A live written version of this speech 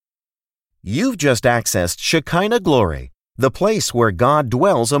You've just accessed Shekinah Glory, the place where God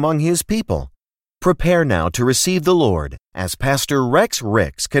dwells among His people. Prepare now to receive the Lord as Pastor Rex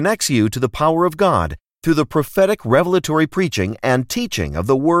Ricks connects you to the power of God through the prophetic revelatory preaching and teaching of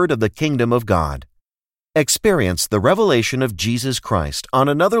the Word of the Kingdom of God. Experience the revelation of Jesus Christ on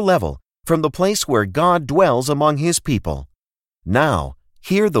another level from the place where God dwells among His people. Now,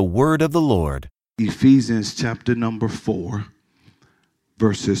 hear the word of the Lord. Ephesians chapter number 4,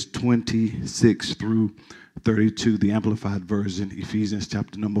 verses 26 through 32, the Amplified Version. Ephesians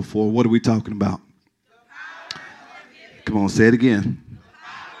chapter number 4. What are we talking about? Come on, say it again.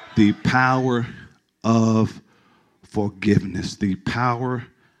 The power of forgiveness. The power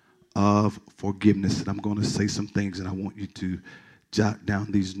of forgiveness. And I'm going to say some things, and I want you to jot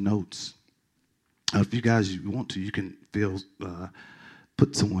down these notes. If you guys want to, you can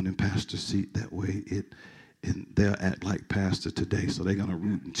put someone in pastor's seat. That way and they'll act like pastor today. So they're going to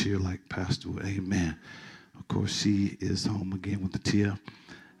root and cheer like pastor. Amen. Of course, she is home again with the tear.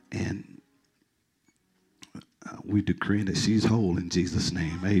 And we decree that she's whole in Jesus'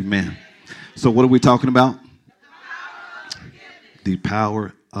 name. Amen. So what are we talking about? The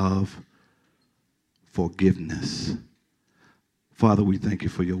power of forgiveness. Father, we thank you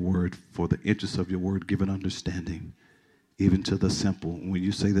for your word, for the interest of your word, given understanding, even to the simple. When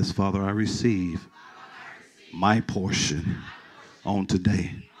you say this, Father, I receive my portion on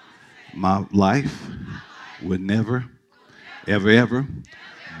today. My life will never, ever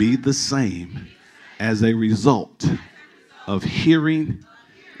be the same as a result of hearing,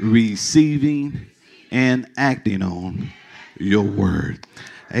 receiving, and acting on your word.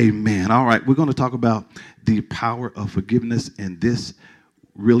 Amen. All right, we're going to talk about the power of forgiveness, and this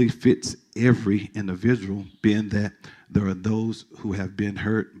really fits every individual, being that there are those who have been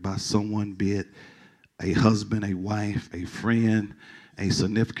hurt by someone, be it a husband, a wife, a friend, a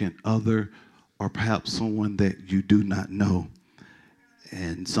significant other, or perhaps someone that you do not know.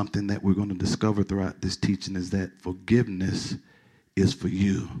 And something that we're going to discover throughout this teaching is that forgiveness is for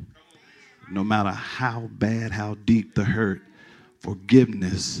you. No matter how bad, how deep the hurt,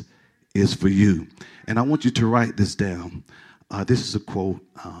 forgiveness is for you. And I want you to write this down. This is a quote,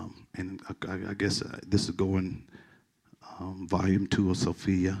 and I guess this is going volume 2 of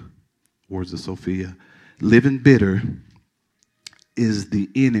Sophia, Words of Sophia. Living bitter is the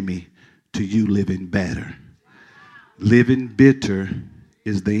enemy to you living better. Living bitter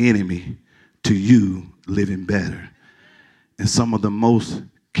is the enemy to you living better. And some of the most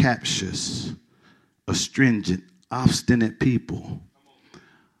captious, astringent, obstinate people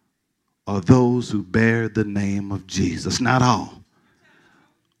are those who bear the name of Jesus. Not all,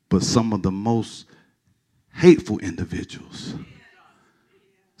 but some of the most hateful individuals,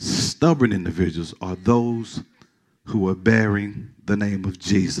 stubborn individuals are those who are bearing the name of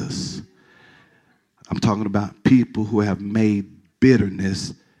Jesus. I'm talking about people who have made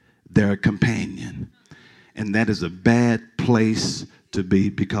bitterness their companion. And that is a bad place to be,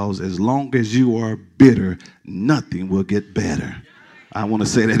 because as long as you are bitter, nothing will get better. I want to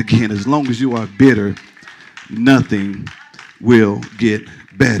say that again. As long as you are bitter, nothing will get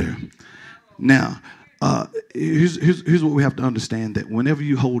better. Now, here's what we have to understand, that whenever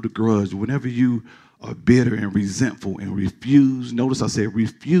you hold a grudge, whenever you are bitter and resentful and refuse, notice I said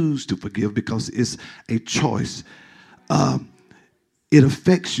refuse to forgive, because it's a choice. It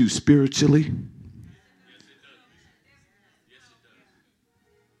affects you spiritually.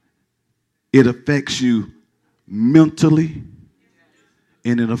 It affects you mentally,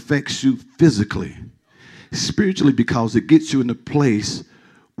 and it affects you physically. Spiritually, because it gets you in a place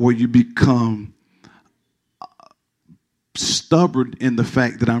where you become stubborn in the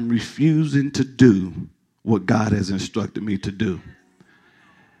fact that I'm refusing to do what God has instructed me to do.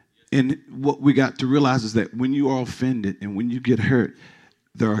 And what we got to realize is that when you are offended and when you get hurt,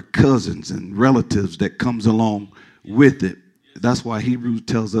 there are cousins and relatives that comes along with it. That's why Hebrews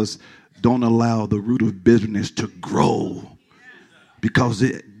tells us, don't allow the root of bitterness to grow, because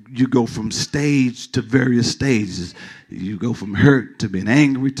you go from stage to various stages. You go from hurt to being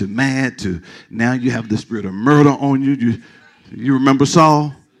angry to mad to now you have the spirit of murder on you. You remember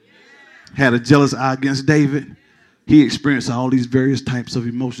Saul had a jealous eye against David. He experienced all these various types of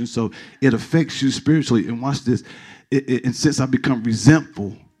emotions. So it affects you spiritually. And watch this. And since I become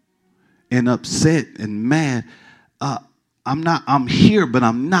resentful and upset and mad, I'm here, but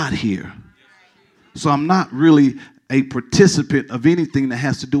I'm not here. So I'm not really a participant of anything that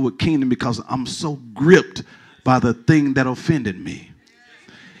has to do with kingdom, because I'm so gripped by the thing that offended me.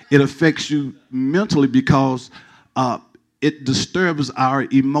 It affects you mentally because it disturbs our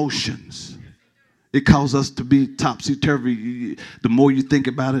emotions. It causes us to be topsy-turvy. The more you think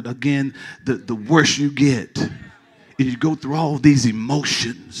about it, again, the worse you get. And you go through all these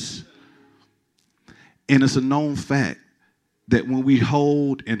emotions. And it's a known fact that when we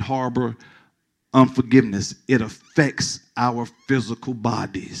hold and harbor unforgiveness, it affects our physical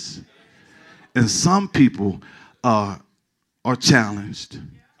bodies. And some people are challenged,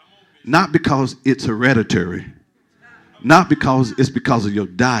 not because it's hereditary, not because it's because of your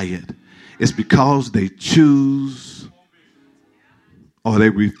diet. It's because they choose or they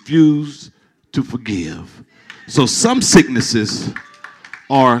refuse to forgive. So some sicknesses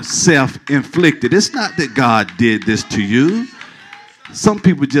are self-inflicted. It's not that God did this to you. Some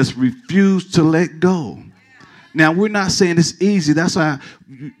people just refuse to let go. Now, we're not saying it's easy. That's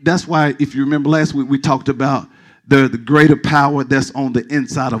why if you remember last week, we talked about the greater power that's on the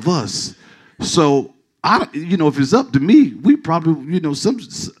inside of us. So, if it's up to me, we probably,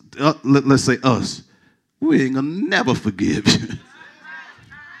 let's say us, we ain't gonna never forgive you.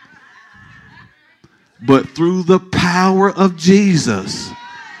 But through the power of Jesus,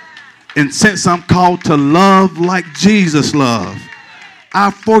 and since I'm called to love like Jesus loved,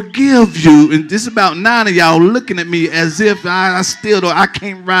 I forgive you. And this is about 9 of y'all looking at me as if I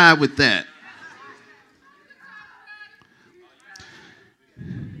can't ride with that.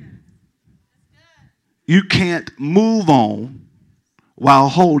 You can't move on while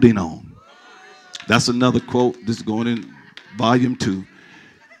holding on. That's another quote. This is going in volume 2.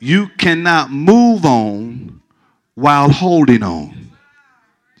 You cannot move on while holding on.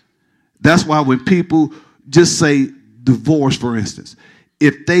 That's why when people just say divorce, for instance,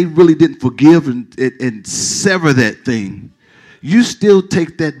 if they really didn't forgive and sever that thing, you still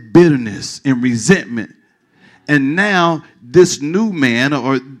take that bitterness and resentment. And now this new man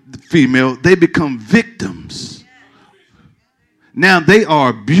or female, they become victims. Now they are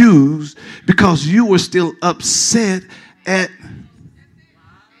abused because you were still upset at.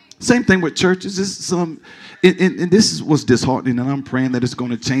 Same thing with churches. And this is what's disheartening, and I'm praying that it's going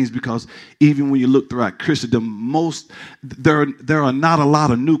to change, because even when you look throughout Christendom, there are not a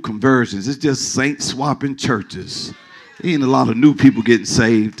lot of new conversions. It's just saint swapping churches. There ain't a lot of new people getting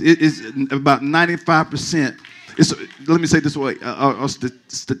saved. It's about 95%. Let me say this way: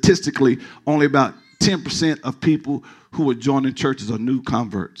 statistically, only about 10% of people who are joining churches are new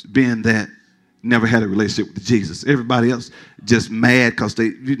converts, being that never had a relationship with Jesus. Everybody else just mad because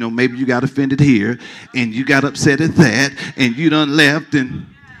they, maybe you got offended here and you got upset at that and you done left. And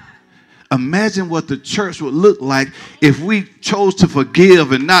imagine what the church would look like if we chose to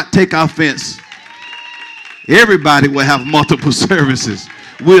forgive and not take offense. Everybody will have multiple services.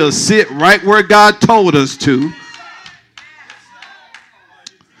 We'll sit right where God told us to.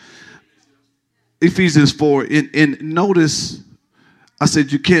 Ephesians 4, and notice I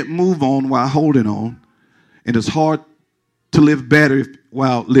said you can't move on while holding on, and it's hard to live better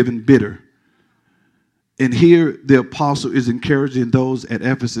while living bitter. And here the apostle is encouraging those at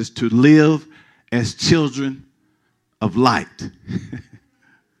Ephesus to live as children of light.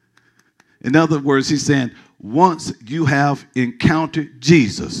 In other words, he's saying, once you have encountered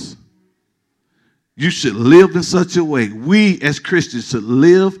Jesus, you should live in such a way. We as Christians should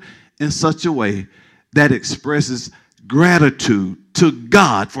live in such a way that expresses gratitude to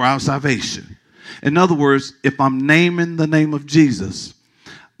God for our salvation. In other words, if I'm naming the name of Jesus,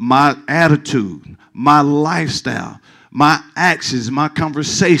 my attitude, my lifestyle, my actions, my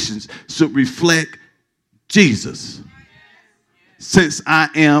conversations should reflect Jesus, since I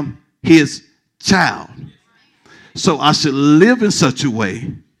am his child. So I should live in such a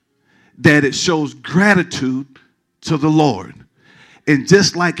way that it shows gratitude to the Lord. And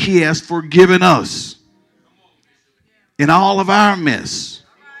just like he has forgiven us in all of our mess,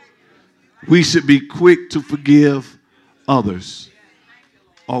 we should be quick to forgive others,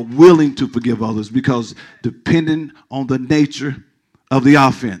 or willing to forgive others, because depending on the nature of the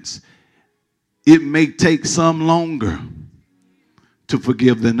offense, it may take some longer to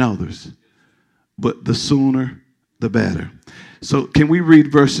forgive than others, but the sooner the better. So can we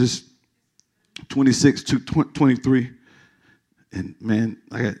read verses 26 to 23? And man,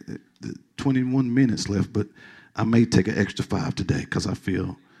 I got 21 minutes left, but I may take an extra 5 today because I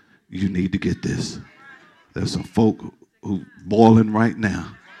feel you need to get this. There's some folk who boiling right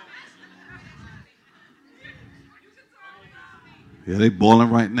now. Yeah, they boiling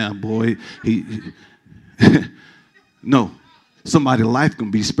right now, boy. No, somebody's life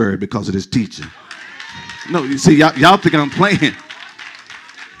can be spared because of this teaching. No, you see, y'all think I'm playing.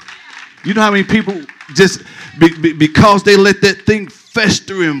 You know how many people just because they let that thing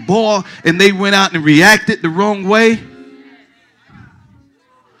fester and boil, and they went out and reacted the wrong way?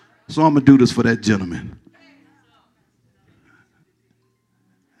 So I'm going to do this for that gentleman.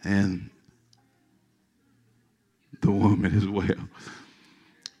 And the woman as well.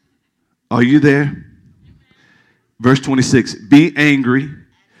 Are you there? Verse 26, be angry.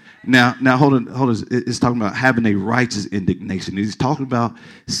 Now, hold on. It's talking about having a righteous indignation. He's talking about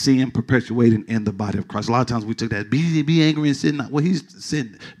sin perpetuating in the body of Christ. A lot of times we take that, be angry and sin not. Well, he's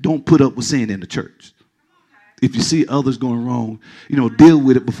saying, don't put up with sin in the church. If you see others going wrong, deal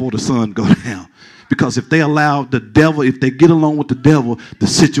with it before the sun goes down. Because if they allow the devil, if they get along with the devil, the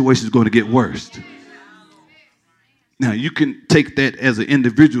situation is going to get worse. Now, you can take that as an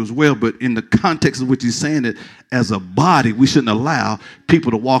individual as well, but in the context of which he's saying it, as a body, we shouldn't allow people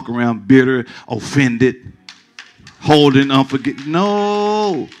to walk around bitter, offended, holding unforgiving.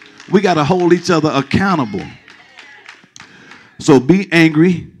 No, we got to hold each other accountable. So be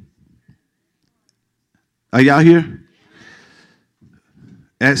angry. Are y'all here?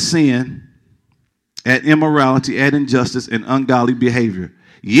 At sin, at immorality, at injustice, and ungodly behavior.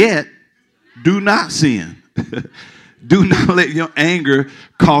 Yet, do not sin. Do not let your anger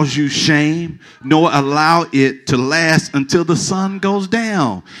cause you shame, nor allow it to last until the sun goes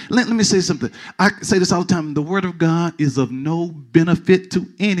down. Let me say something. I say this all the time. The word of God is of no benefit to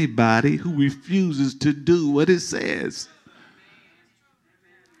anybody who refuses to do what it says.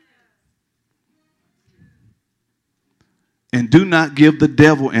 And do not give the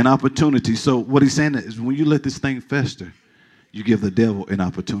devil an opportunity. So what he's saying is when you let this thing fester, you give the devil an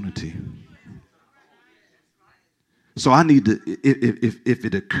opportunity. So I need to, if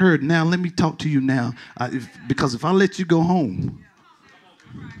it occurred now, let me talk to you now. Because if I let you go home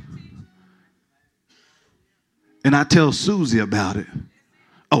and I tell Susie about it,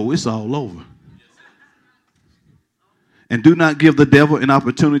 oh, it's all over. And do not give the devil an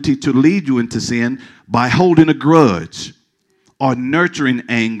opportunity to lead you into sin by holding a grudge or nurturing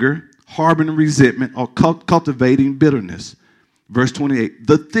anger, harboring resentment, or cultivating bitterness. Verse 28,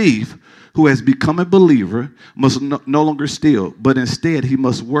 the thief who has become a believer must no longer steal, but instead he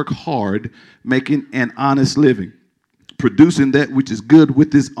must work hard, making an honest living, producing that which is good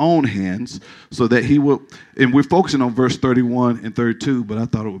with his own hands, so that he will, and we're focusing on verse 31 and 32, but I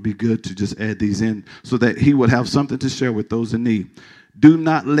thought it would be good to just add these in, so that he would have something to share with those in need. Do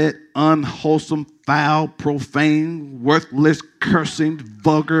not let unwholesome, foul, profane, worthless, cursing,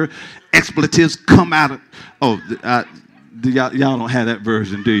 vulgar expletives come out of, y'all don't have that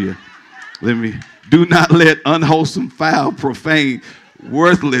version, do you? Do not let unwholesome, foul, profane,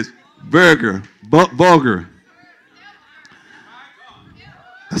 worthless, vulgar.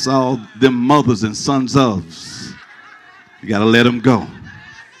 That's all them mothers and sons of. You got to let them go.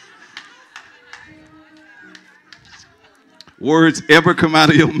 Words ever come out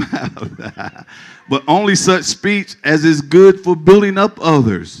of your mouth. But only such speech as is good for building up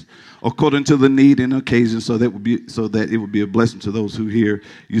others, according to the need and occasion, so that it would be a blessing to those who hear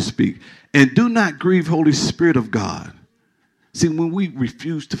you speak. And do not grieve Holy Spirit of God. See, when we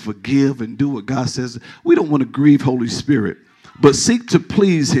refuse to forgive and do what God says, we don't want to grieve Holy Spirit, but seek to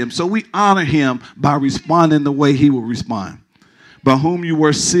please him. So we honor him by responding the way he will respond, by whom you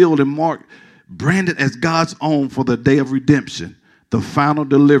were sealed and marked, branded as God's own for the day of redemption, the final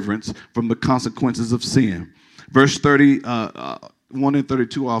deliverance from the consequences of sin. Verse 31 and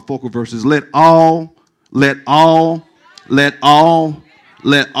 32 are our focal verses. Let all.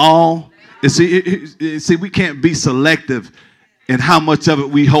 You see, we can't be selective in how much of it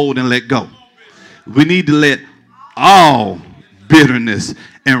we hold and let go. We need to let all bitterness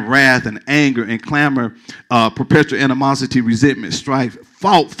and wrath and anger and clamor, perpetual animosity, resentment, strife,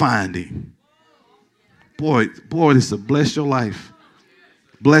 fault finding. Boy, this will bless your life.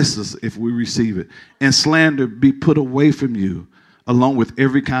 Bless us if we receive it. And slander be put away from you, along with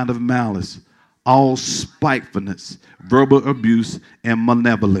every kind of malice, all spitefulness, verbal abuse, and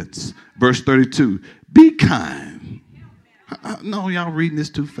malevolence. Verse 32, be kind. No, y'all reading this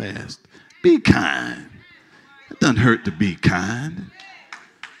too fast. Be kind. It doesn't hurt to be kind.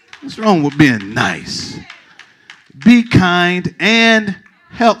 What's wrong with being nice? Be kind and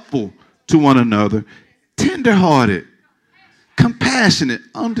helpful to one another, tenderhearted, compassionate,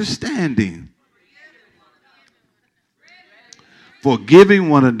 understanding, forgiving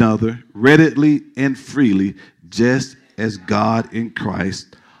one another readily and freely, just as God in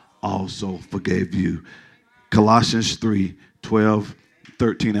Christ also forgave you. Colossians 3:12,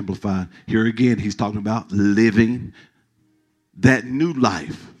 13 amplified. Here again, he's talking about living that new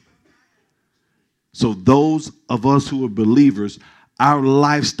life. So those of us who are believers, our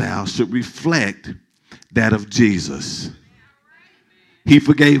lifestyle should reflect that of Jesus. He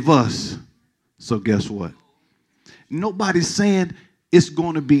forgave us. So guess what? Nobody's saying it's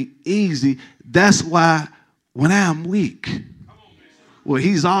going to be easy. That's why when I'm weak, well,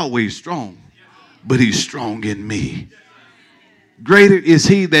 he's always strong, but he's strong in me. Greater is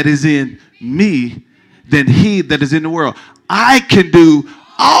he that is in me than he that is in the world. I can do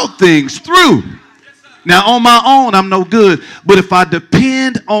all things through. Now, on my own, I'm no good. But if I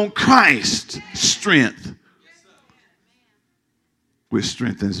depend on Christ's strength, which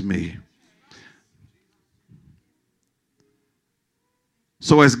strengthens me.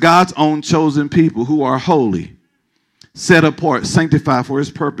 So as God's own chosen people who are holy, set apart, sanctified for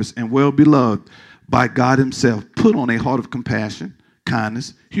his purpose, and well beloved by God himself, put on a heart of compassion,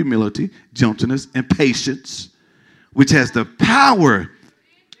 kindness, humility, gentleness, and patience, which has the power.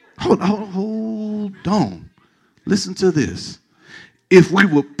 Hold on. Listen to this. If we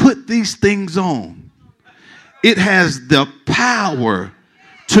will put these things on, it has the power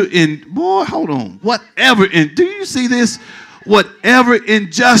to whatever, do you see this? Whatever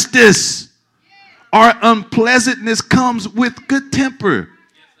injustice or unpleasantness comes with good temper.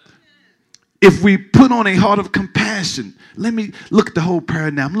 If we put on a heart of compassion, let me look at the whole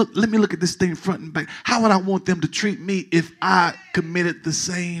paradigm. Let me look at this thing front and back. How would I want them to treat me if I committed the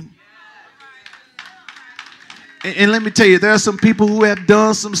same? And let me tell you, there are some people who have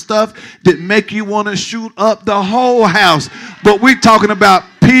done some stuff that make you want to shoot up the whole house. But we're talking about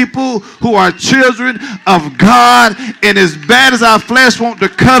people who are children of God. And as bad as our flesh wants to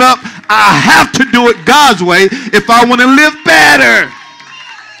cut up, I have to do it God's way if I want to live better.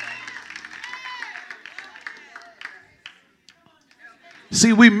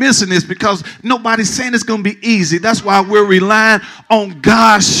 See, we're missing this because nobody's saying it's going to be easy. That's why we're relying on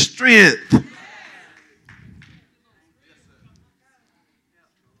God's strength.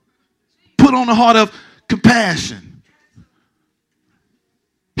 Put on a heart of compassion.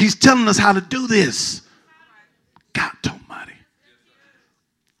 He's telling us how to do this. God Almighty.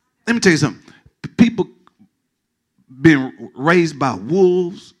 Let me tell you something. People being raised by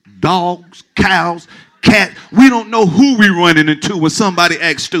wolves, dogs, cows, cats. We don't know who we're running into when somebody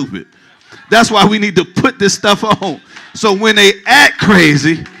acts stupid. That's why we need to put this stuff on. So when they act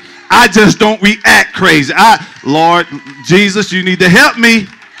crazy, I just don't react crazy. Lord Jesus, you need to help me.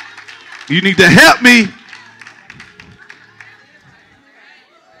 You need to help me.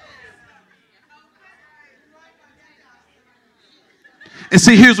 And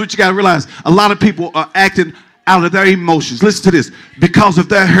see, here's what you got to realize. A lot of people are acting out of their emotions. Listen to this. Because of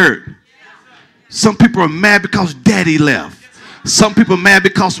their hurt. Some people are mad because daddy left. Some people are mad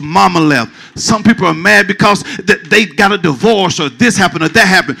because mama left. Some people are mad because they got a divorce or this happened or that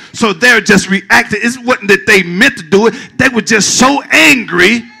happened. So they're just reacting. It wasn't that they meant to do it. They were just so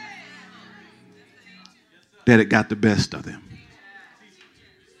angry that it got the best of them.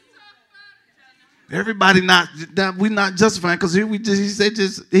 Everybody we're not justifying because here he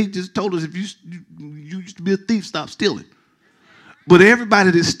just told us if you used to be a thief, stop stealing. But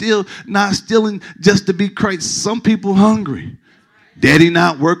everybody that's still not stealing just to be crazy. Some people hungry. Daddy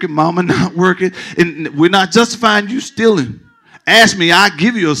not working, mama not working, and we're not justifying you stealing. Ask me, I'll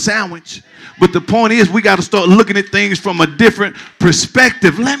give you a sandwich. But the point is, we got to start looking at things from a different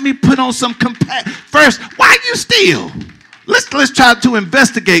perspective. Let me put on some compassion. First, why you steal? Let's try to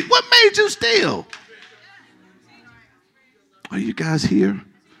investigate. What made you steal? Are you guys here?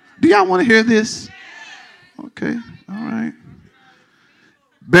 Do y'all want to hear this? Okay, all right.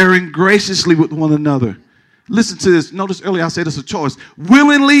 Bearing graciously with one another. Listen to this. Notice earlier I said it's a choice.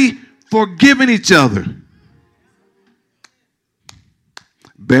 Willingly forgiving each other.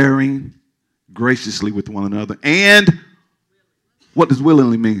 Bearing graciously with one another. And what does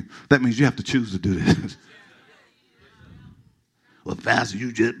willingly mean? That means you have to choose to do this. Well, Pastor,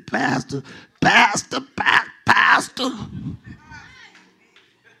 you just pastor.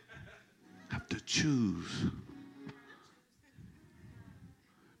 Have to choose.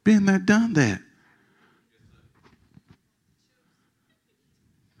 Been there, done that.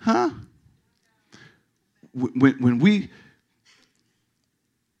 Huh? When we,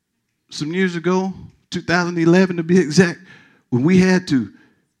 some years ago, 2011 to be exact, when we had to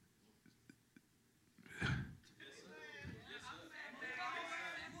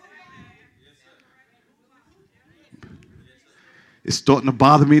it's starting to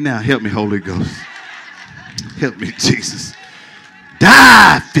bother me now. Help me, Holy Ghost. Help me, Jesus.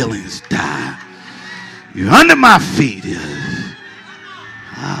 Die, feelings, die. You're under my feet.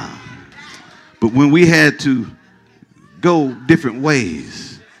 But when we had to go different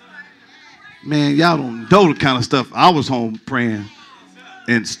ways, man, y'all don't know the kind of stuff I was home praying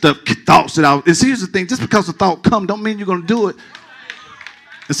and stuff, thoughts that and see, here's the thing, just because the thought come don't mean you're going to do it.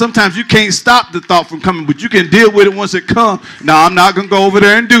 And sometimes you can't stop the thought from coming, but you can deal with it once it comes. Now, I'm not going to go over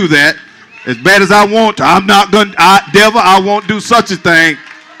there and do that. As bad as I want to, I'm not going to, devil, I won't do such a thing.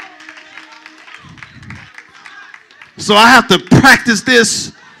 So I have to practice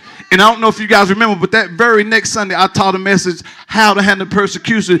this. And I don't know if you guys remember, but that very next Sunday, I taught a message, how to handle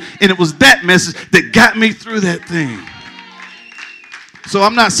persecution. And it was that message that got me through that thing. So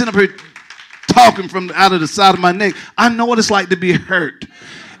I'm not sitting up here talking from out of the side of my neck. I know what it's like to be hurt.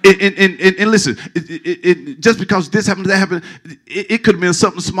 And listen, just because this happened, that happened, it could have been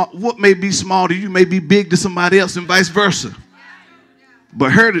something small. What may be small to you may be big to somebody else, and vice versa.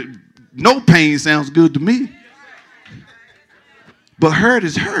 But hurt, no pain sounds good to me. But hurt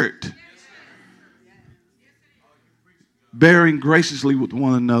is hurt. Bearing graciously with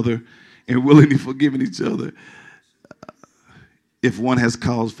one another and willingly forgiving each other. If one has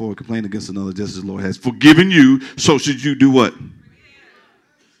cause for a complaint against another, just as the Lord has forgiven you, so should you do what?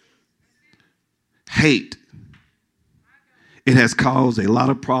 Hate. It has caused a lot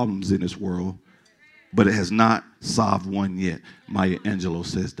of problems in this world, but it has not solved one yet. Maya Angelou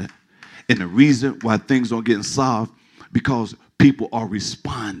says that. And the reason why things aren't getting solved, because people are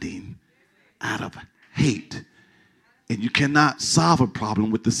responding out of hate. And you cannot solve a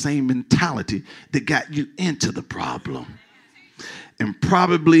problem with the same mentality that got you into the problem. And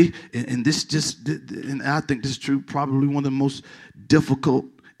probably, and I think this is true, probably one of the most difficult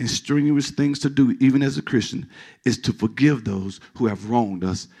and strenuous things to do, even as a Christian, is to forgive those who have wronged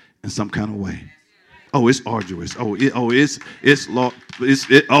us in some kind of way. Oh, it's arduous. What?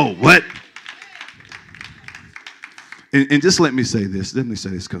 And just let me say this.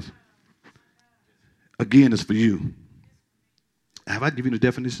 Because, again, it's for you. Have I given you the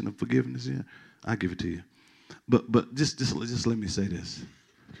definition of forgiveness yet? I'll give it to you. But just let me say this.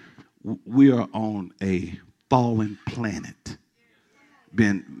 We are on a fallen planet.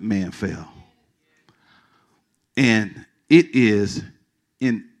 Man fell. And it is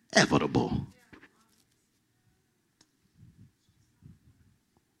inevitable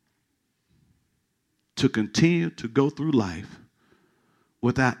to continue to go through life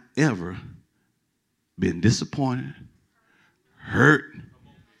without ever being disappointed, hurt,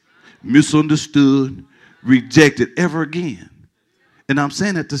 misunderstood, rejected ever again. And I'm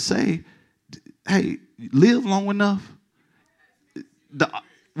saying that to say, hey, live long enough,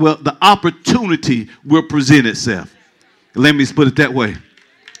 the opportunity will present itself. Let me put it that way.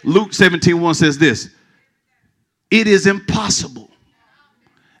 Luke 17:1 says this: it is impossible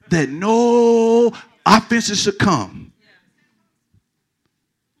that no offenses should come.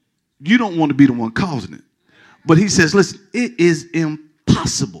 You don't want to be the one causing it. But he says, listen, it is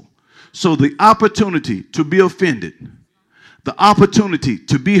impossible. So the opportunity to be offended, the opportunity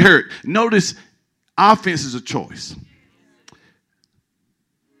to be hurt. Notice, offense is a choice.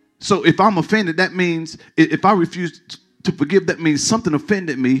 So if I'm offended, that means, if I refuse to forgive, that means something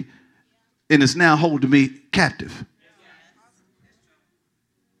offended me and is now holding me captive.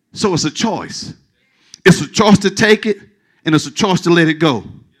 So it's a choice. It's a choice to take it, and it's a choice to let it go.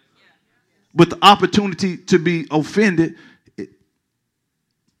 But the opportunity to be offended,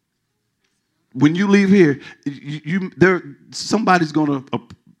 when you leave here, somebody's gonna,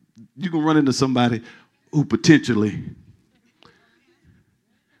 you're gonna run into somebody who potentially.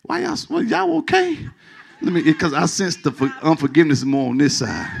 Why y'all okay? Because I sense the unforgiveness more on this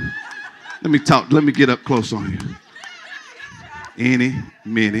side. Let me get up close on you. Any,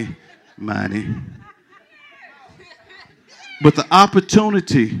 many, miny. But the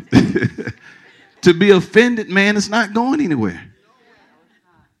opportunity to be offended, man, it's not going anywhere.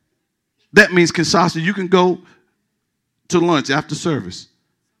 That means, Kinshasa, you can go to lunch after service,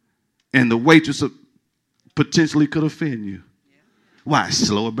 and the waitress potentially could offend you. Why?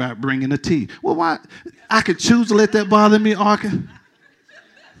 Slow about bringing the tea. Well, why? I could choose to let that bother me, or I can.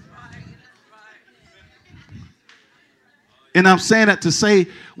 And I'm saying that to say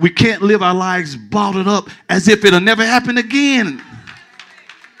we can't live our lives bottled up as if it'll never happen again.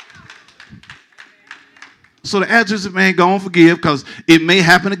 So the answer is, man, go and forgive, because it may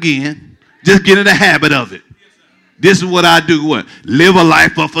happen again. Just get in the habit of it. This is what I do. What? Live a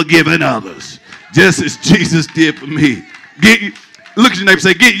life of forgiving others, just as Jesus did for me. Look at your neighbor and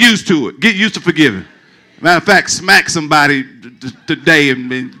say, get used to it. Get used to forgiving. Matter of fact, smack somebody today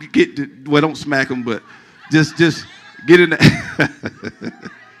and don't smack them, but just get in there.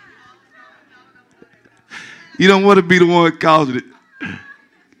 You don't want to be the one causing it.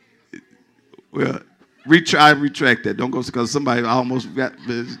 Well, retract that. Don't go, because somebody almost got.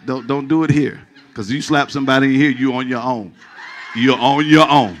 Don't do it here, because you slap somebody in here, you on your own. You're on your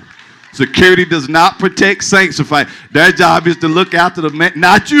own. Security does not protect saints to fight. Their job is to look after the man,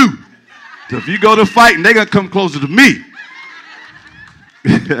 not you. So if you go to fighting, they're going to come closer to me.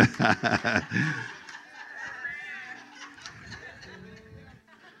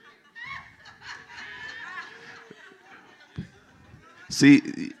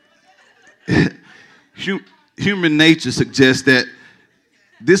 See, human nature suggests that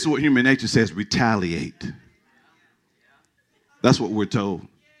this is what human nature says: retaliate. That's what we're told.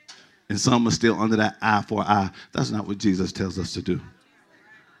 And some are still under that eye for eye. That's not what Jesus tells us to do.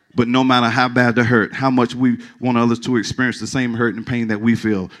 But no matter how bad the hurt, how much we want others to experience the same hurt and pain that we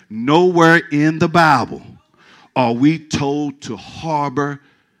feel, nowhere in the Bible are we told to harbor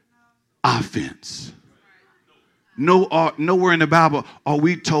offense. Nowhere in the Bible are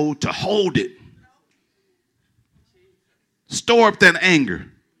we told to hold it. Store up that anger.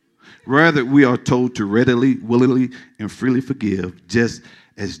 Rather, we are told to readily, willingly, and freely forgive, just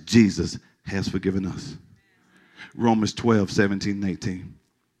as Jesus has forgiven us. Romans 12:17 and 18.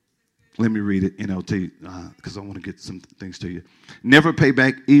 Let me read it NLT because I want to get some things to you. Never pay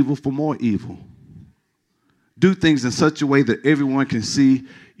back evil for more evil. Do things in such a way that everyone can see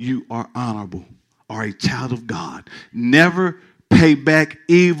you are honorable, are a child of God. Never pay back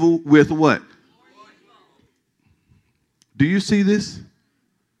evil with what? Do you see this?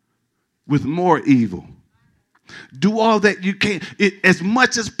 With more evil. Do all that you can, as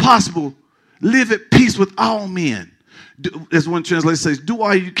much as possible. Live at peace with all men. As one translation says, do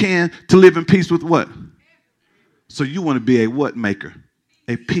all you can to live in peace with what? So you want to be a what maker?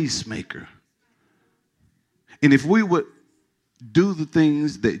 A peacemaker. And if we would do the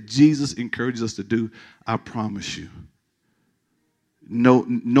things that Jesus encourages us to do, I promise you,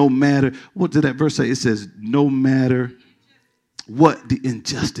 no matter, what did that verse say? It says, no matter what the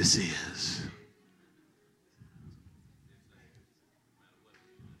injustice is.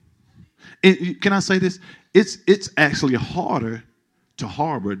 And can I say this? It's actually harder to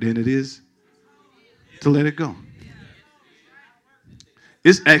harbor than it is to let it go.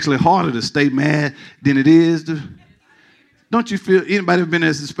 It's actually harder to stay mad than it is to. Don't you feel, anybody ever been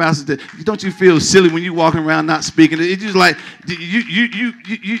as a spouse, don't you feel silly when you're walking around not speaking? It's just like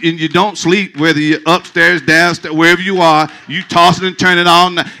and you don't sleep, whether you're upstairs, downstairs, wherever you are, you tossing and turning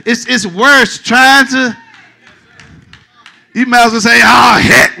on. It's worse trying to. You might as well say, oh,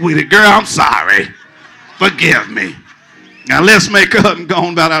 heck with it, girl, I'm sorry. Forgive me. Now let's make up and go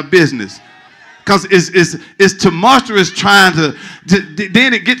on about our business. Because it's tumultuous trying to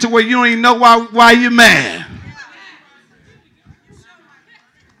then it get to where you don't even know why you're mad.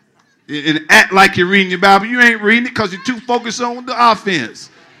 And act like you're reading your Bible. You ain't reading it because you're too focused on the offense.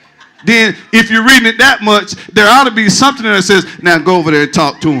 Then if you're reading it that much, there ought to be something that says, now go over there and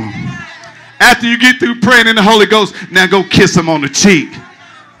talk to him. After you get through praying in the Holy Ghost, now go kiss him on the cheek.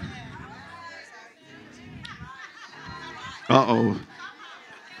 Uh-oh.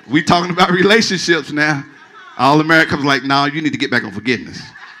 We talking about relationships now. All Americans like, no, you need to get back on forgiveness.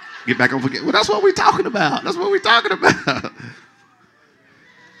 Get back on forgiveness. Well, that's what we're talking about. That's what we're talking about.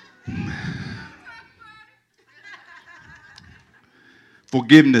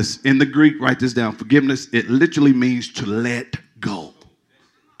 Forgiveness, in the Greek, write this down. Forgiveness, it literally means to let go.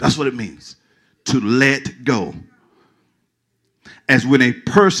 That's what it means. To let go. As when a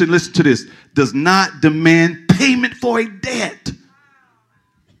person, listen to this, does not demand payment for a debt.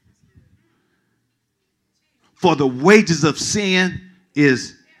 For the wages of sin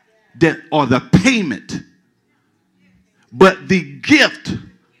is death, or the payment. But the gift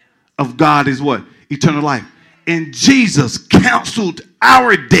of God is what? Eternal life. And Jesus canceled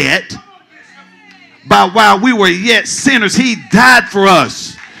our debt by while we were yet sinners. He died for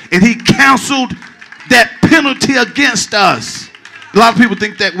us. And he canceled that penalty against us. A lot of people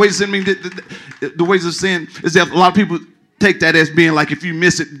think that wages of sin mean the wages of sin is that a lot of people take that as being like if you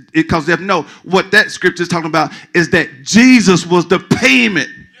miss it, it causes death. No, what that scripture is talking about is that Jesus was the payment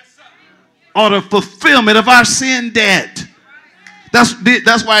or the fulfillment of our sin debt. That's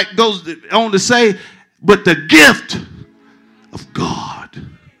why it goes on to say, but the gift of God.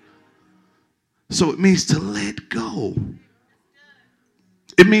 So it means to let go.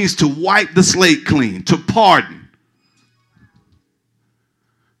 It means to wipe the slate clean, to pardon.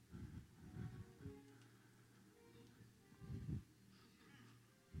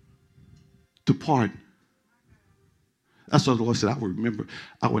 To pardon. That's what the Lord said.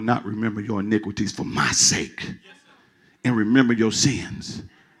 I will not remember your iniquities for my sake. And remember your sins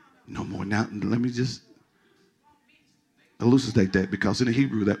no more. Now, let me just elucidate that, because in the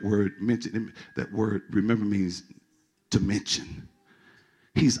Hebrew, that word remember means to mention.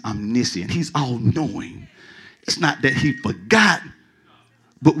 He's omniscient. He's all-knowing. It's not that he forgot,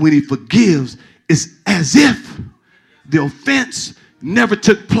 But when he forgives, it's as if the offense never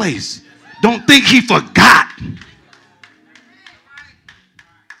took place. Don't think he forgot.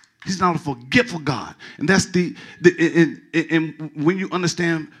 He's not a forgetful God. And that's and when you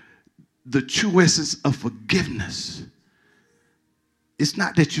understand the true essence of forgiveness, it's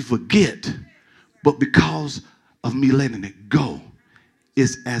not that you forget, but because of me letting it go,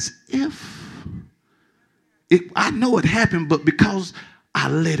 it's as if I know it happened, but because I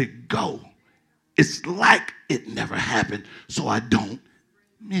let it go, it's like it never happened, so I don't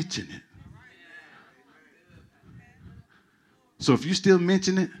mention it. So if you still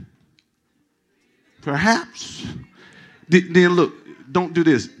mention it, perhaps, then look, don't do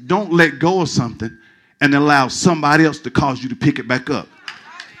this. Don't let go of something and allow somebody else to cause you to pick it back up.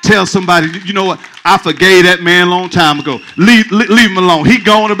 Tell somebody, you know what, I forgave that man a long time ago. Leave him alone. He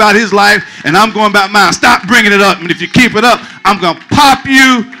going about his life, and I'm going about mine. Stop bringing it up, and if you keep it up, I'm going to pop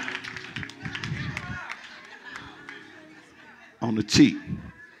you on the cheek.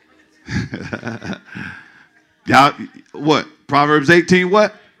 Y'all, what? Proverbs 18,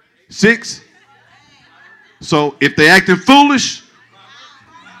 what? 6? So if they acting foolish,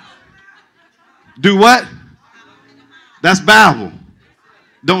 do what? That's Bible.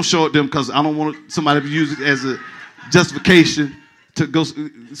 Don't show it to them, because I don't want somebody to use it as a justification to go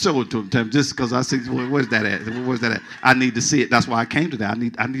show it to them. Just because I say, well, where's that at? Where's that at? I need to see it. That's why I came to that.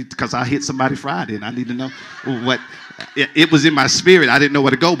 I need because I hit somebody Friday, and I need to know what. It was in my spirit. I didn't know where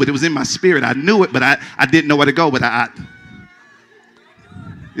to go, but it was in my spirit. I knew it, but I didn't know where to go. But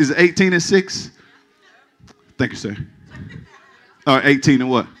is it 18 and 6? Thank you, sir. Or 18 and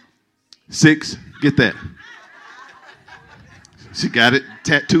what? 6? Get that. She got it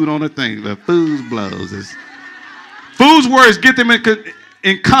tattooed on her thing. The fool's blows. Fool's words get them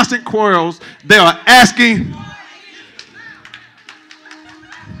in constant quarrels. They are asking.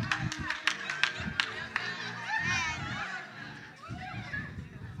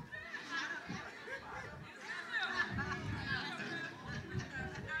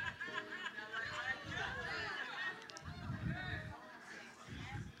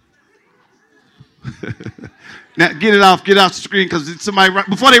 Now get it off the screen, because somebody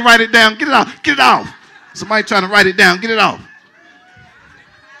before they write it down, get it off. Somebody trying to write it down, get it off.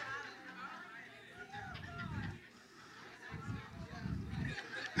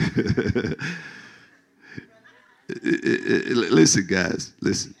 Listen, guys,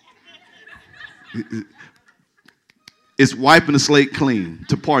 listen. It's wiping the slate clean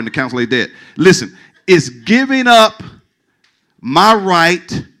to pardon the counsel of debt. Listen, it's giving up my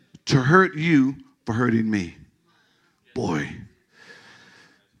right to hurt you for hurting me. Boy,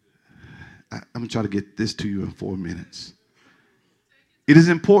 I'm going to try to get this to you in 4 minutes. It is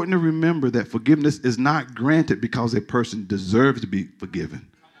important to remember that forgiveness is not granted because a person deserves to be forgiven.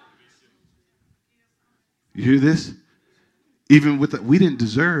 You hear this? Even with we didn't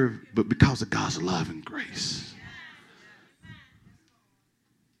deserve, but because of God's love and grace.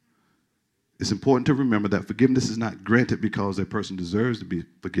 It's important to remember that forgiveness is not granted because a person deserves to be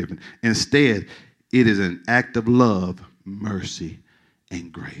forgiven. Instead, it is an act of love, mercy,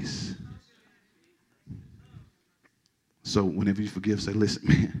 and grace. So whenever you forgive, say, listen,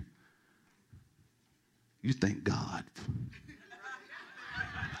 man, you thank God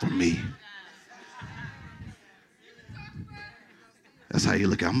for me. That's how you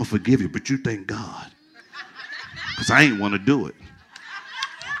look at it. I'm going to forgive you, but you thank God. Because I ain't want to do it.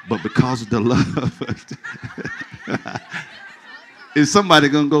 But because of the love. Is somebody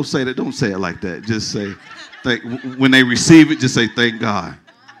going to go say that? Don't say it like that. Just say, when they receive it, just say, thank God.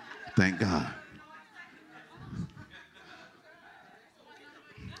 Thank God.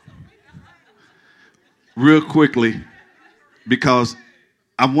 Real quickly, because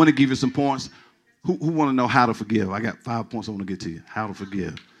I want to give you some points. Who want to know how to forgive? I got 5 points I want to get to you. How to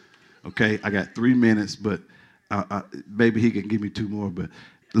forgive. Okay, I got 3 minutes, but maybe he can give me 2 more. But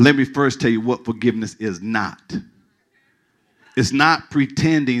let me first tell you what forgiveness is not. It's not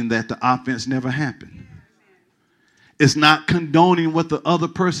pretending that the offense never happened. It's not condoning what the other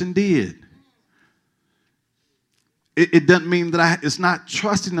person did. It doesn't mean that it's not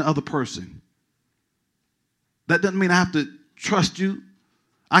trusting the other person. That doesn't mean I have to trust you.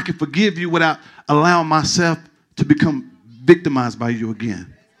 I can forgive you without allowing myself to become victimized by you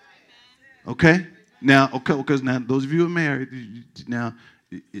again. Okay? Now, because now those of you who are married, now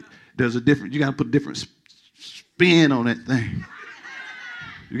there's a different, you got to put a different spin on that thing.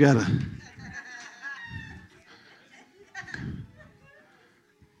 You got to,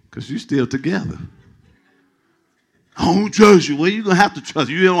 because you're still together. I don't trust you. Well, you're going to have to trust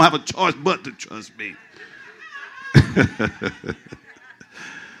me. You don't have a choice but to trust me.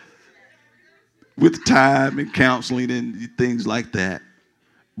 with time and counseling and things like that.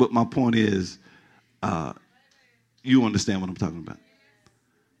 But my point is, you understand what I'm talking about.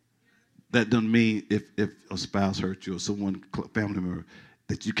 That doesn't mean if a spouse hurts you or someone, family member,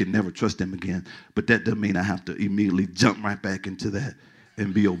 that you can never trust them again. But that doesn't mean I have to immediately jump right back into that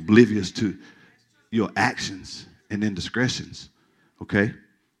and be oblivious to your actions and indiscretions. Okay?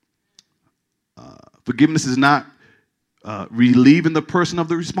 Forgiveness is not relieving the person of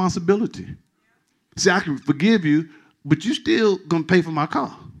the responsibility. See, I can forgive you, but you still gonna pay for my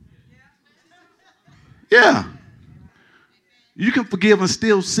car. Yeah. You can forgive and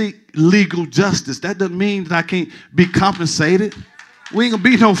still seek legal justice. That doesn't mean that I can't be compensated. We ain't gonna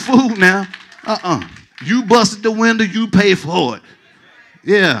be no fool now. You busted the window, you pay for it.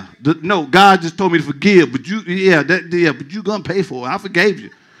 Yeah. No, God just told me to forgive, but but you gonna pay for it. I forgave you,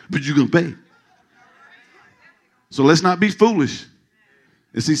 but you gonna pay. So let's not be foolish.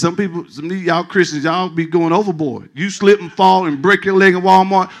 And see, some of y'all Christians, y'all be going overboard. You slip and fall and break your leg in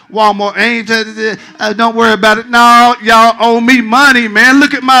Walmart. Walmart ain't, don't worry about it. No, y'all owe me money, man.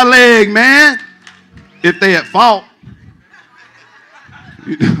 Look at my leg, man. If they at fault.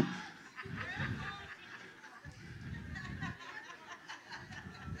 You know.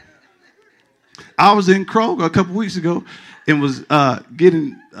 I was in Kroger a couple weeks ago and was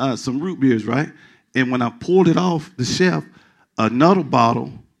getting some root beers, right? And when I pulled it off the shelf, another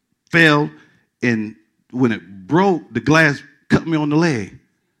bottle fell, and when it broke, the glass cut me on the leg.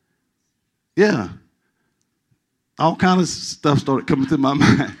 Yeah. All kinds of stuff started coming to my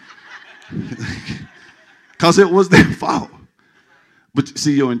mind. Because it was their fault. But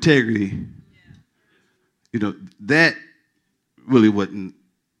see, your integrity, that really wasn't,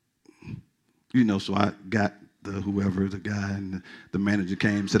 so I got the guy and the manager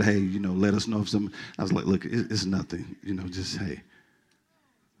came and said, hey, let us know if something. I was like, look, it's nothing, just hey.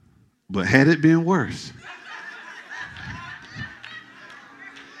 But had it been worse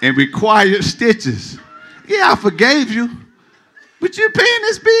and required stitches, yeah, I forgave you, but you're paying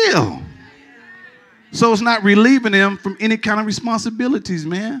this bill. So it's not relieving them from any kind of responsibilities,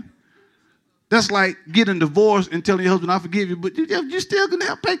 man. That's like getting divorced and telling your husband, I forgive you, but you're still going to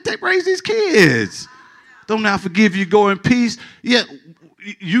have to raise these kids. Don't I forgive you, go in peace. Yeah,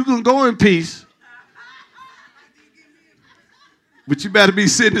 you can go in peace, but you better be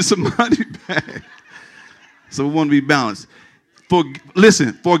sending some money back. So we want to be balanced.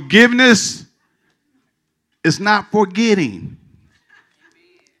 Listen, forgiveness is not forgetting.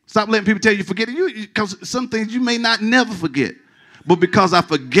 Stop letting people tell you forget it. Because some things you may not never forget. But because I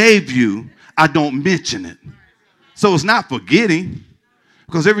forgave you, I don't mention it. So it's not forgetting.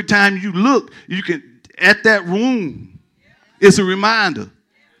 Because every time you look, you can, at that room, it's a reminder.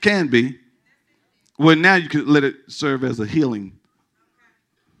 Can be. Well, now you can let it serve as a healing.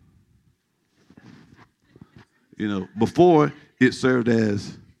 Before it served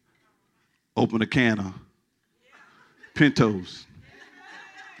as open a can of Pintos.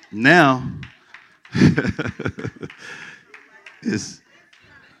 Now, it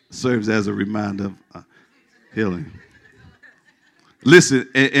serves as a reminder of healing. Listen,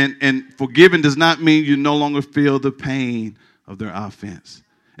 and forgiving does not mean you no longer feel the pain of their offense.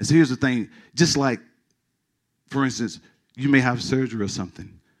 And so here's the thing. Just like, for instance, you may have surgery or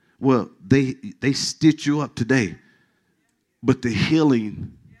something. Well, they stitch you up today, but the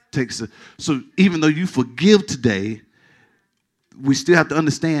healing takes so even though you forgive today, we still have to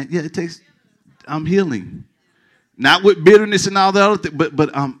understand, I'm healing. Not with bitterness and all that other thing, but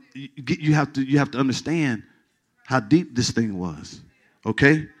you have to understand how deep this thing was.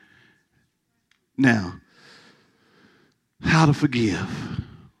 Okay? Now, how to forgive.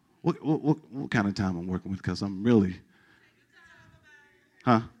 What kind of time I'm working with? Because I'm really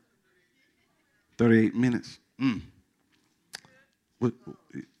 38 minutes.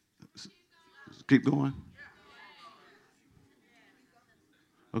 Keep going.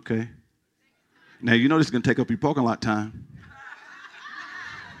 Okay. Now, this is going to take up your parking lot time.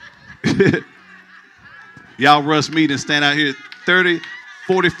 Y'all rush me to stand out here 30,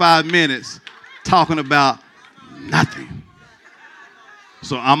 45 minutes talking about nothing.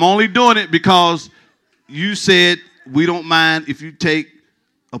 So I'm only doing it because you said we don't mind if you take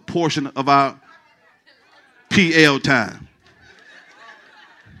a portion of our PL time.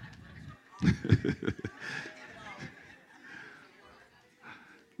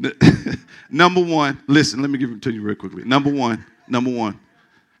 Number one, listen, let me give it to you real quickly. Number one,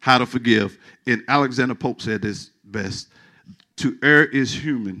 how to forgive. And Alexander Pope said this best. To err is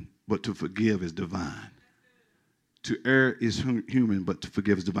human, but to forgive is divine. To err is human, but to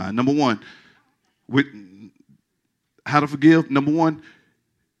forgive is divine. Number one, how to forgive. Number one,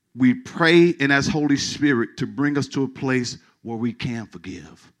 we pray and ask Holy Spirit to bring us to a place where we can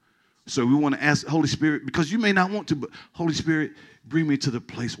forgive. So we want to ask Holy Spirit, because you may not want to, but Holy Spirit, bring me to the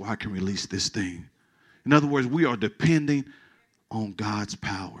place where I can release this thing. In other words, we are depending on God's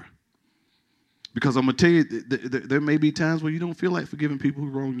power. Because I'm going to tell you, there may be times where you don't feel like forgiving people who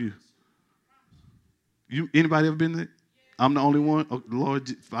wrong you. Anybody ever been there? I'm the only one. Oh, Lord,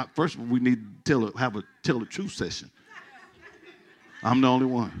 first of all, we need to tell the truth session. I'm the only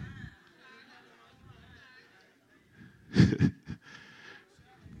one.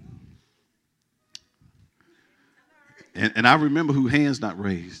 and I remember who hands not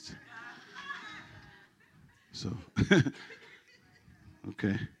raised. So,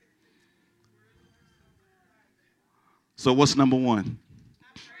 okay. So what's number one?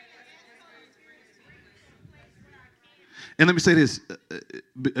 And let me say this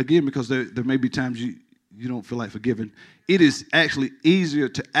again, because there may be times you don't feel like forgiving. It is actually easier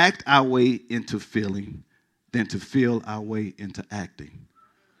to act our way into feeling than to feel our way into acting.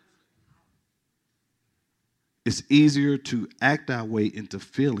 It's easier to act our way into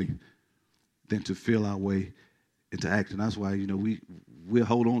feeling than to feel our way into acting. That's why, we'll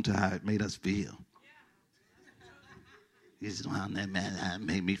hold on to how it made us feel. This is how that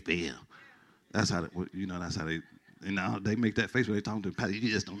made me feel. That's how that's how they make that face when they talking to Patty.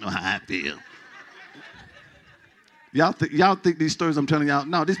 You just don't know how I feel. Y'all think these stories I'm telling y'all?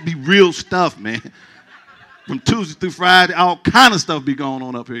 No, this be real stuff, man. From Tuesday through Friday, all kind of stuff be going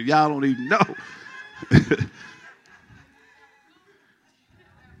on up here. Y'all don't even know.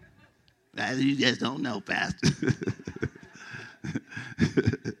 You just don't know, Pastor.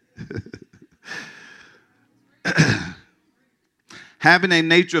 Having a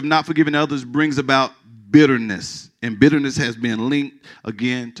nature of not forgiving others brings about bitterness. And bitterness has been linked,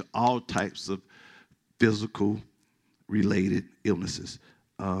 again, to all types of physical related illnesses.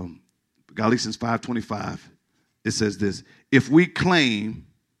 Galatians 5:25, it says this: if we claim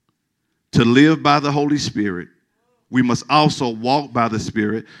to live by the Holy Spirit, we must also walk by the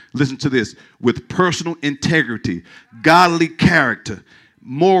Spirit. Listen to this: with personal integrity, godly character,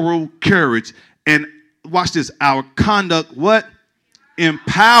 moral courage, and watch this, our conduct, what?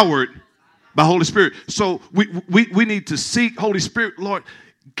 Empowered by Holy Spirit. So we need to seek Holy Spirit. Lord,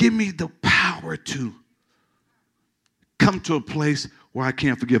 give me the power to come to a place where I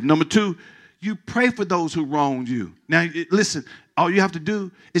can forgive. Number two, you pray for those who wronged you. Now, listen, all you have to do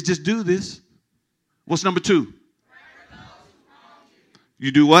is just do this. What's number two?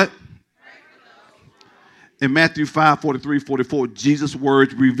 You do what? In Matthew 5:43-44, Jesus'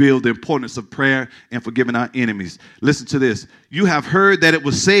 words reveal the importance of prayer and forgiving our enemies. Listen to this. You have heard that it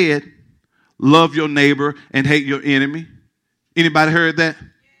was said, love your neighbor and hate your enemy. Anybody heard that?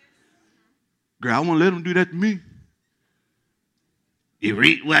 Girl, I won't let them do that to me. You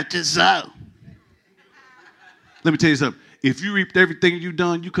reap what you sow. Let me tell you something. If you reaped everything you've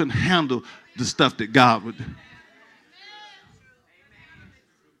done, you couldn't handle the stuff that God would do.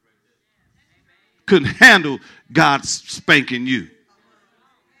 Couldn't handle God spanking you.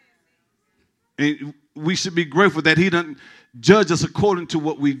 And we should be grateful that he doesn't judge us according to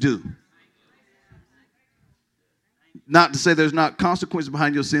what we do. Not to say there's not consequences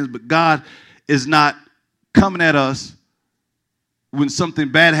behind your sins, but God is not coming at us when something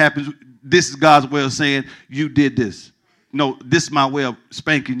bad happens. This is God's way of saying, you did this. No, this is my way of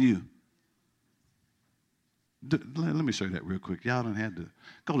spanking you. Let me show you that real quick. Y'all don't have to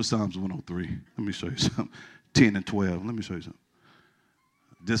go to Psalms 103. Let me show you something. 10 and 12. Let me show you something.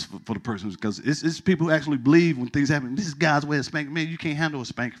 Just for the person, because it's people who actually believe when things happen. This is God's way of spanking. Man, you can't handle a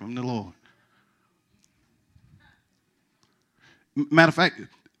spanking from the Lord. Matter of fact,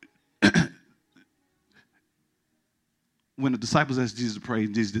 when the disciples asked Jesus to pray,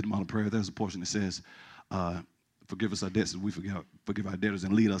 and Jesus did them on a prayer, there's a portion that says, forgive us our debts as we forgive our debtors,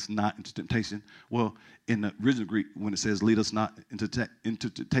 and lead us not into temptation. Well, in the original Greek, when it says lead us not into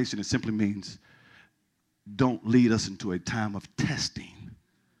temptation, it simply means don't lead us into a time of testing.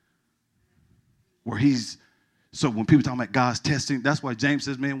 So when people talk about God's testing, that's why James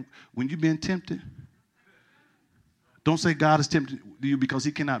says, man, when you've been tempted, don't say God is tempted you because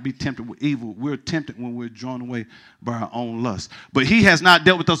he cannot be tempted with evil. We're tempted when we're drawn away by our own lust. But he has not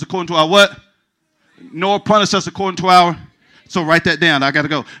dealt with us according to our what? Nor punished us according to our. So write that down. I got to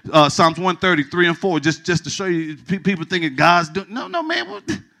go. Psalms 133 and 4, just to show you, people thinking God's doing. No, man.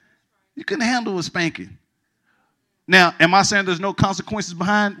 You couldn't handle a spanking. Now, am I saying there's no consequences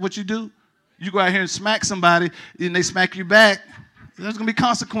behind what you do? You go out here and smack somebody, and they smack you back. There's going to be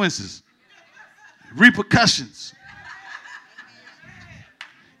consequences. Repercussions.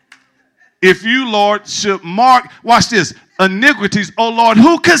 If you, Lord, should mark, watch this, iniquities, O Lord,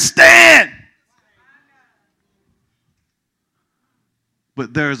 who could stand?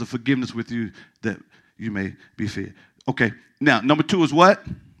 But there is a forgiveness with you that you may be feared. Okay, now, number 2 is what?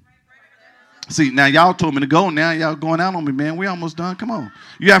 See, now y'all told me to go. Now y'all going out on me, man. We almost done. Come on.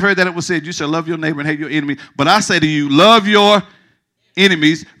 You have heard that it was said, you shall love your neighbor and hate your enemy. But I say to you, love your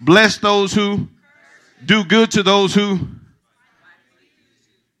enemies. Bless those who do good to those who.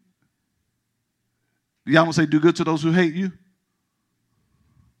 Y'all don't say do good to those who hate you?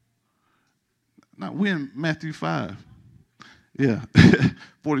 No, we're in Matthew 5. Yeah,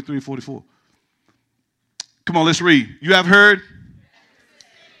 43 and 44. Come on, let's read. You have heard.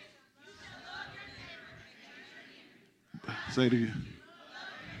 Say to you.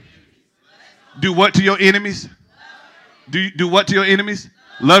 Do what to your enemies? Do what to your enemies?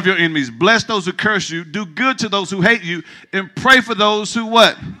 Love your enemies. Bless those who curse you. Do good to those who hate you. And pray for those who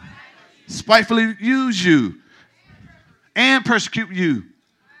what? Spitefully use you and persecute you.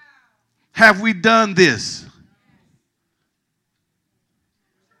 Have we done this?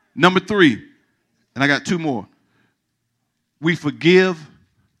 Number 3, and I got 2 more. We forgive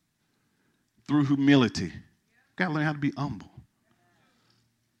through humility. Got to learn how to be humble.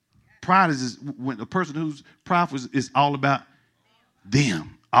 Pride is when a person who's prideful is all about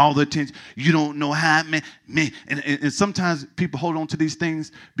them, all the attention. You don't know how, man. And sometimes people hold on to these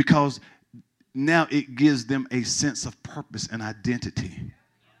things because now it gives them a sense of purpose and identity.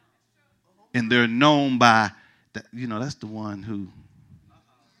 And they're known by, that, that's the one who.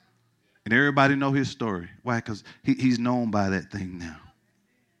 And everybody know his story. Why? Because he's known by that thing now.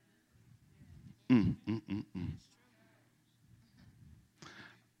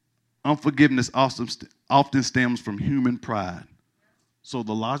 Unforgiveness often stems from human pride. So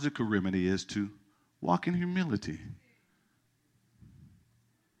the logical remedy is to walk in humility.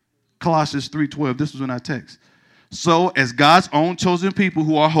 Colossians 3:12, this was in our text. So as God's own chosen people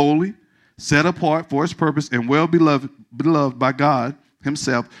who are holy, set apart for his purpose, and well beloved by God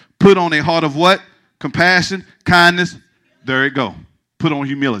himself, put on a heart of what? Compassion, kindness. There it go. Put on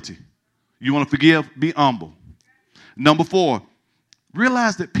humility. You want to forgive? Be humble. Number 4,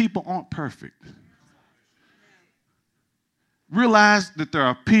 realize that people aren't perfect. Realize that there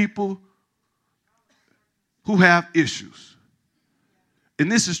are people who have issues.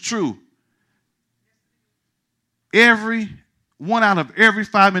 And this is true. 1 out of every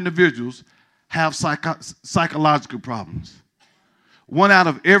 5 individuals have psychological problems. 1 out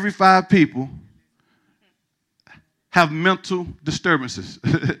of every 5 people have mental disturbances.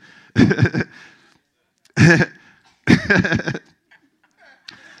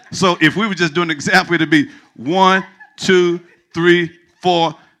 So if we were just doing an example, it'd be 1, 2, 3,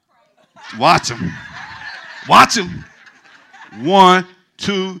 4. Watch them. Watch them. 1,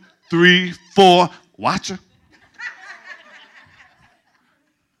 2, 3, 4. Watch her.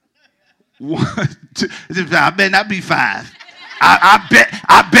 1, 2. I better not be 5.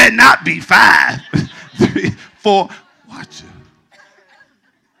 I bet not be 5. 3, 4. Watch her.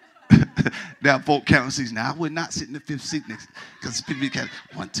 Now, folk counting seats. Now, I would not sit in the 5th seat next because people count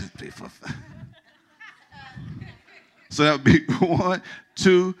 1, 2, 3, 4, 5. So that would be 1,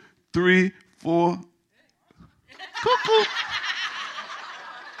 2, 3, 4. Cuckoo.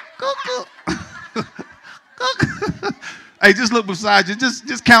 Cuckoo. Cuckoo. Hey, just look beside you.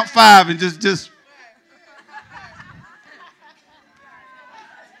 Just count 5 and just.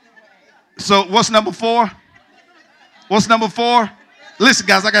 So what's number 4? What's number 4? Listen,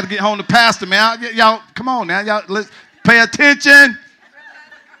 guys, I got to get home to pastor, man. Y'all, come on now. Y'all, let's pay attention.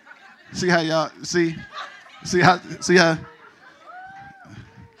 See how y'all, see how,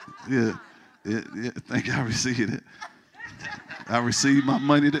 yeah, thank you. I received it. I received my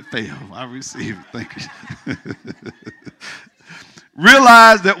money that failed. I received it. Thank you.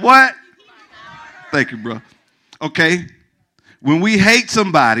 Realize that what? Thank you, bro. Okay. When we hate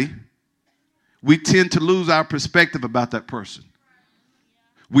somebody, we tend to lose our perspective about that person.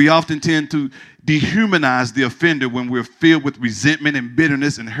 We often tend to dehumanize the offender when we're filled with resentment and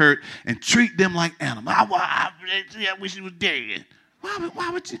bitterness and hurt and treat them like animals. I wish he was dead. Why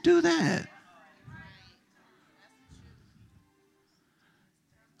would you do that?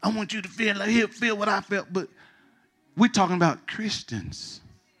 I want you to feel like he'll feel what I felt, but we're talking about Christians.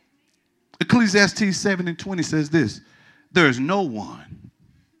 Ecclesiastes 7:20 says this: there is no one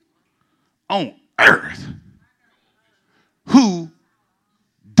on earth who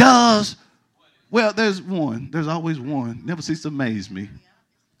does, well, there's one. There's always one. Never cease to amaze me.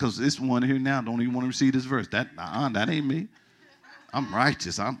 Because this one here now don't even want to receive this verse. That ain't me. I'm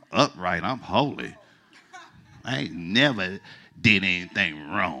righteous. I'm upright. I'm holy. I ain't never did anything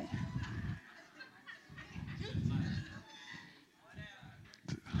wrong.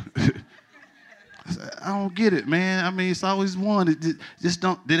 I don't get it, man. I mean, it's always one that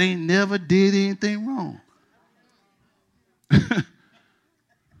ain't never did anything wrong.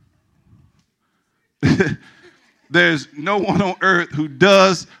 There's no one on earth who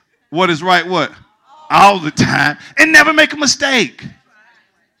does what is right, what? All the time, and never make a mistake.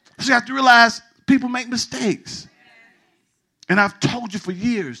 So you have to realize people make mistakes. And I've told you for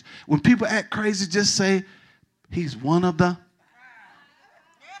years, when people act crazy, just say, he's one of the.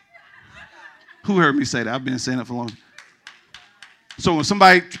 Who heard me say that? I've been saying it for long. So when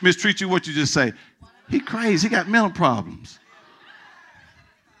somebody mistreats you, what you just say? He crazy. He got mental problems.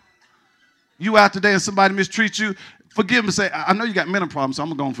 You out today and somebody mistreats you, forgive him and say, I know you got mental problems, so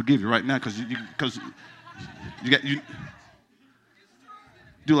I'm going to forgive you right now because you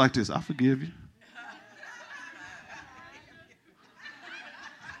do like this. I forgive you.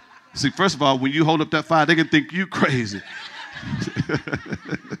 See, first of all, when you hold up that fire, they can think you crazy.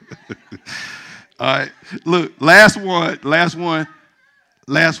 All right. Look, last one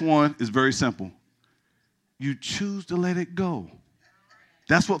is very simple. You choose to let it go.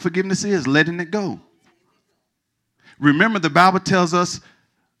 That's what forgiveness is, letting it go. Remember, the Bible tells us,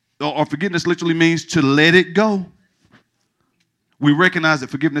 or forgiveness literally means to let it go. We recognize that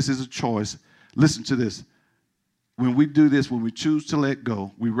forgiveness is a choice. Listen to this. When we do this, when we choose to let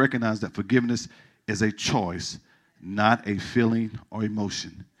go, we recognize that forgiveness is a choice, not a feeling or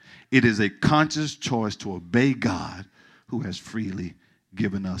emotion. It is a conscious choice to obey God who has freely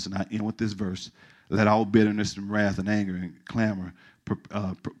given us. And I end with this verse. Let all bitterness and wrath and anger and clamor,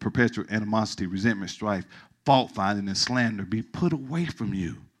 perpetual animosity, resentment, strife, fault finding, and slander be put away from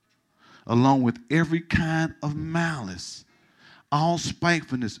you, along with every kind of malice, all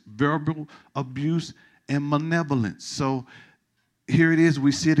spitefulness, verbal abuse, and malevolence. So here it is.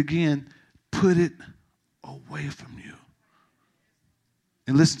 We see it again. Put it away from you.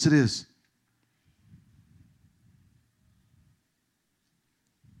 And listen to this.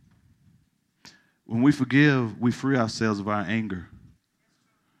 When we forgive, we free ourselves of our anger,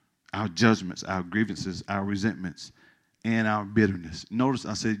 our judgments, our grievances, our resentments, and our bitterness. Notice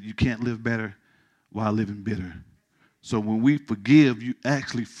I said you can't live better while living bitter. So when we forgive, you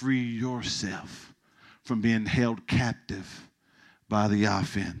actually free yourself from being held captive by the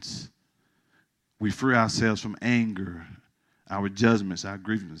offense. We free ourselves from anger, our judgments, our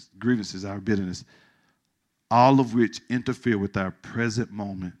grievances, our bitterness, all of which interfere with our present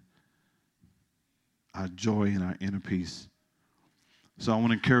moment, our joy, and our inner peace. So I want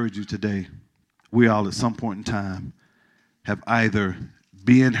to encourage you today. We all at some point in time have either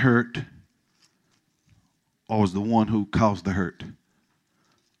been hurt or was the one who caused the hurt.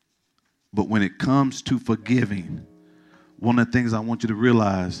 But when it comes to forgiving, one of the things I want you to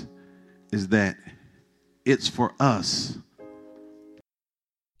realize is that it's for us.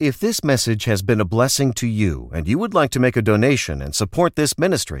 If this message has been a blessing to you and you would like to make a donation and support this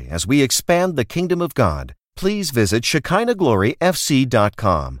ministry as we expand the kingdom of God, please visit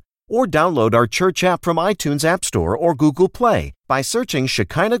ShekinahGloryFC.com or download our church app from iTunes App Store or Google Play by searching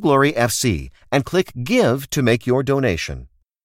Shekinah Glory FC and click Give to make your donation.